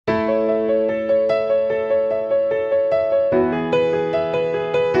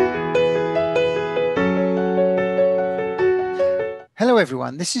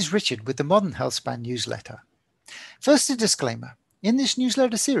everyone, this is Richard with the Modern Healthspan newsletter. First, a disclaimer. In this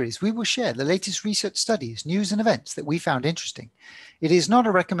newsletter series, we will share the latest research studies, news and events that we found interesting. It is not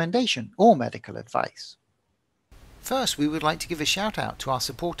a recommendation or medical advice. First, we would like to give a shout out to our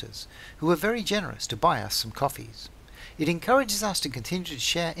supporters, who were very generous to buy us some coffees. It encourages us to continue to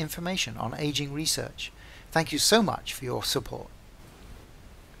share information on aging research. Thank you so much for your support.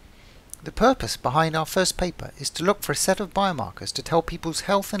 The purpose behind our first paper is to look for a set of biomarkers to tell people's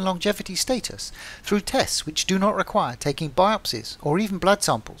health and longevity status through tests which do not require taking biopsies or even blood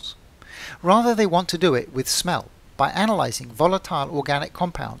samples. Rather, they want to do it with smell by analyzing volatile organic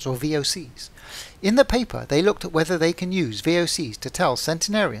compounds or VOCs. In the paper, they looked at whether they can use VOCs to tell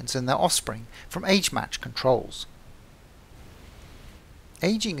centenarians and their offspring from age-matched controls.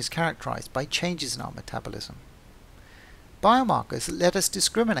 Aging is characterized by changes in our metabolism. Biomarkers that let us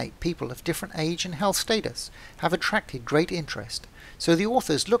discriminate people of different age and health status have attracted great interest, so the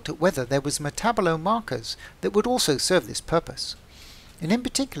authors looked at whether there was metabolome markers that would also serve this purpose. And in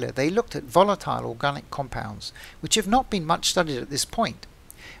particular, they looked at volatile organic compounds, which have not been much studied at this point.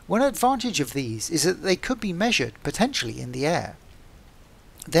 One advantage of these is that they could be measured potentially in the air.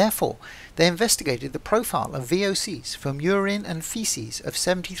 Therefore, they investigated the profile of VOCs from urine and feces of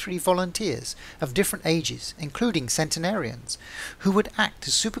 73 volunteers of different ages, including centenarians, who would act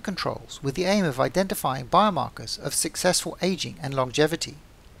as supercontrols with the aim of identifying biomarkers of successful aging and longevity.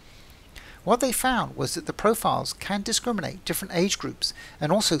 What they found was that the profiles can discriminate different age groups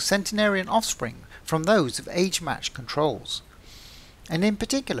and also centenarian offspring from those of age-matched controls. And in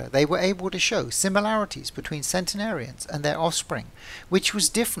particular, they were able to show similarities between centenarians and their offspring, which was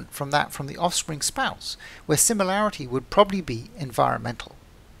different from that from the offspring spouse, where similarity would probably be environmental.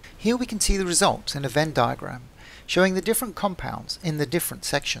 Here we can see the results in a Venn diagram, showing the different compounds in the different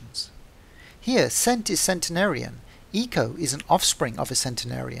sections. Here, cent is centenarian, eco is an offspring of a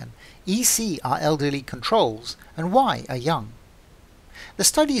centenarian, EC are elderly controls, and Y are young. The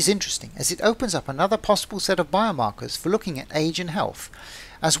study is interesting as it opens up another possible set of biomarkers for looking at age and health,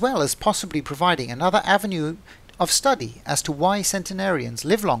 as well as possibly providing another avenue of study as to why centenarians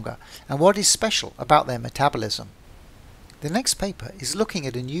live longer and what is special about their metabolism. The next paper is looking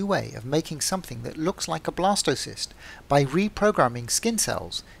at a new way of making something that looks like a blastocyst by reprogramming skin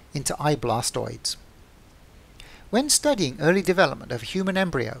cells into iBlastoids. When studying early development of a human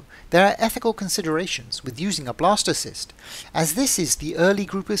embryo, there are ethical considerations with using a blastocyst, as this is the early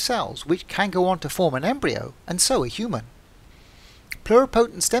group of cells which can go on to form an embryo, and so a human.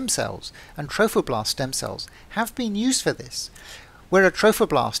 Pluripotent stem cells and trophoblast stem cells have been used for this, where a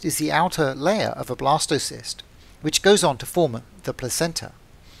trophoblast is the outer layer of a blastocyst, which goes on to form the placenta.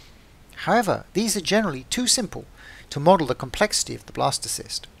 However, these are generally too simple to model the complexity of the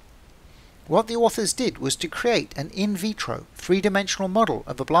blastocyst. What the authors did was to create an in vitro three-dimensional model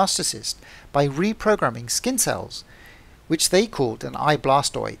of a blastocyst by reprogramming skin cells, which they called an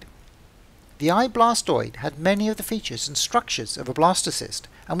iBlastoid. The iBlastoid had many of the features and structures of a blastocyst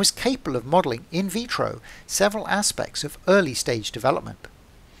and was capable of modeling in vitro several aspects of early stage development.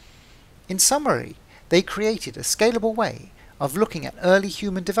 In summary, they created a scalable way of looking at early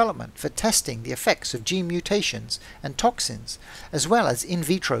human development for testing the effects of gene mutations and toxins, as well as in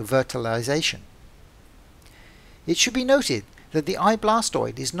vitro fertilization. It should be noted that the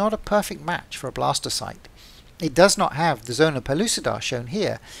iBlastoid is not a perfect match for a blastocyte. It does not have the zona pellucida shown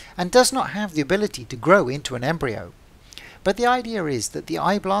here, and does not have the ability to grow into an embryo. But the idea is that the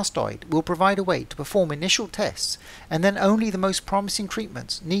iBlastoid will provide a way to perform initial tests, and then only the most promising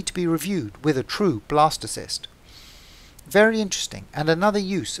treatments need to be reviewed with a true blastocyst. Very interesting, and another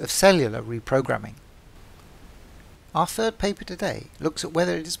use of cellular reprogramming. Our third paper today looks at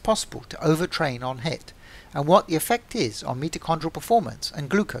whether it is possible to overtrain on HIIT, and what the effect is on mitochondrial performance and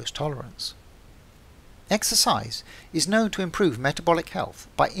glucose tolerance. Exercise is known to improve metabolic health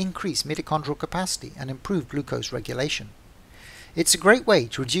by increased mitochondrial capacity and improved glucose regulation. It's a great way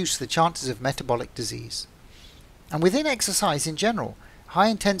to reduce the chances of metabolic disease. And within exercise in general,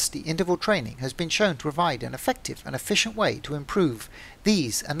 high-intensity interval training has been shown to provide an effective and efficient way to improve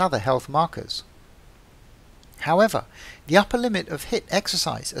these and other health markers. However, the upper limit of HIIT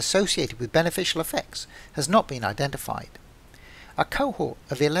exercise associated with beneficial effects has not been identified. A cohort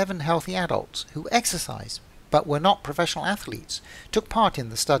of 11 healthy adults who exercised but were not professional athletes took part in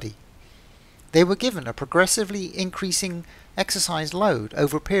the study. They were given a progressively increasing exercise load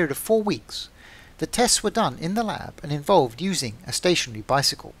over a period of 4 weeks. The tests were done in the lab and involved using a stationary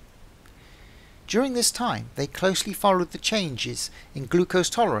bicycle. During this time, they closely followed the changes in glucose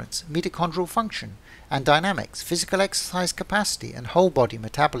tolerance, mitochondrial function, and dynamics, physical exercise capacity, and whole body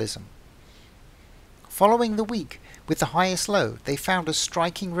metabolism. Following the week with the highest load, they found a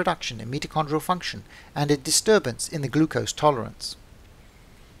striking reduction in mitochondrial function and a disturbance in the glucose tolerance.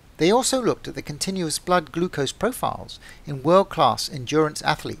 They also looked at the continuous blood glucose profiles in world-class endurance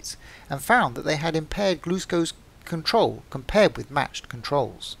athletes and found that they had impaired glucose control compared with matched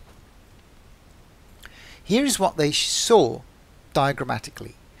controls. Here is what they saw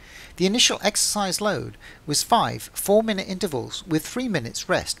diagrammatically. The initial exercise load was 5 4-minute intervals with 3 minutes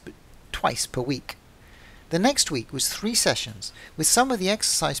rest twice per week. The next week was 3 sessions, with some of the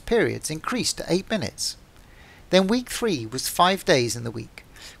exercise periods increased to 8 minutes. Then week 3 was 5 days in the week,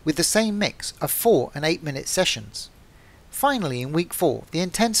 with the same mix of 4 and 8 minute sessions. Finally, in week 4, the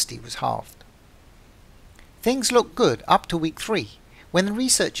intensity was halved. Things looked good up to week 3, when the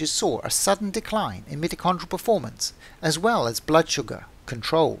researchers saw a sudden decline in mitochondrial performance as well as blood sugar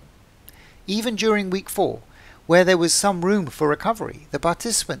control. Even during week 4, where there was some room for recovery, the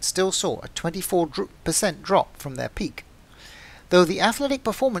participants still saw a 24% drop from their peak. Though the athletic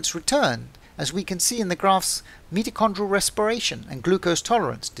performance returned, as we can see in the graphs, mitochondrial respiration and glucose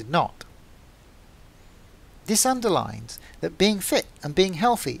tolerance did not. This underlines that being fit and being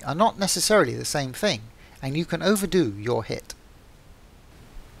healthy are not necessarily the same thing, and you can overdo your HIIT.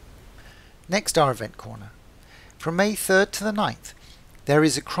 Next, our event corner. From May 3rd to the 9th, there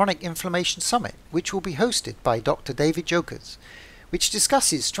is a Chronic Inflammation Summit which will be hosted by Dr. David Jokers, which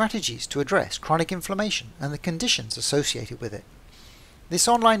discusses strategies to address chronic inflammation and the conditions associated with it. This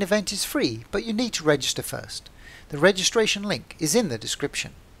online event is free, but you need to register first. The registration link is in the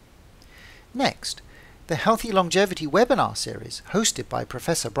description. Next, the Healthy Longevity webinar series hosted by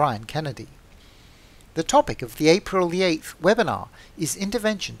Professor Brian Kennedy. The topic of the April the 8th webinar is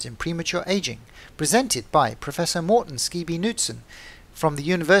Interventions in Premature Aging, presented by Professor Morten Skibby Knudsen from the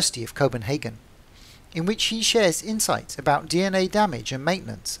University of Copenhagen, in which he shares insights about DNA damage and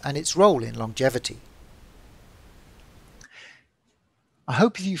maintenance and its role in longevity. I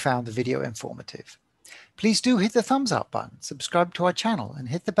hope you found the video informative. Please do hit the thumbs up button, subscribe to our channel, and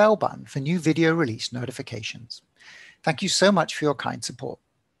hit the bell button for new video release notifications. Thank you so much for your kind support.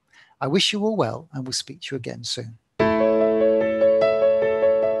 I wish you all well and will speak to you again soon.